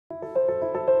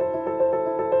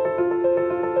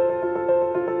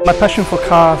My passion for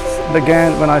cars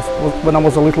began when I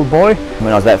was a little boy.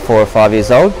 When I was about 4 or 5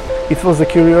 years old. It was the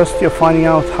curiosity of finding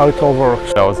out how it all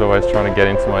works. I was always trying to get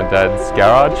into my dad's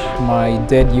garage. My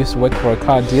dad used to work for a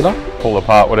car dealer. Pull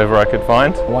apart whatever I could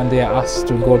find. One day I asked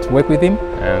to go to work with him.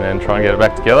 And then try and get it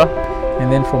back together.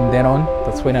 And then from then on,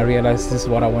 that's when I realized this is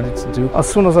what I wanted to do. As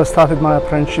soon as I started my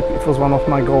apprenticeship, it was one of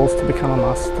my goals to become a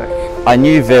master tech. I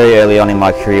knew very early on in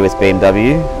my career with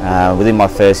BMW, within my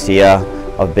first year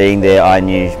of being there, I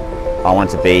knew I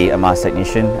wanted to be a master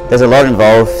technician. There's a lot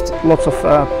involved. Lots of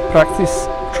practice,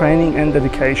 training and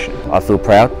dedication. I feel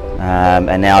proud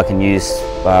and now I can use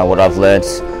what I've learnt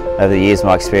over the years,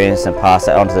 my experience, and pass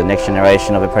that on to the next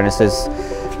generation of apprentices,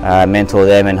 mentor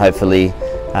them, and hopefully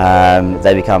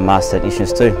they become master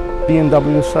technicians too.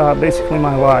 BMWs are basically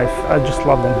my life. I just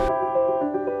love them.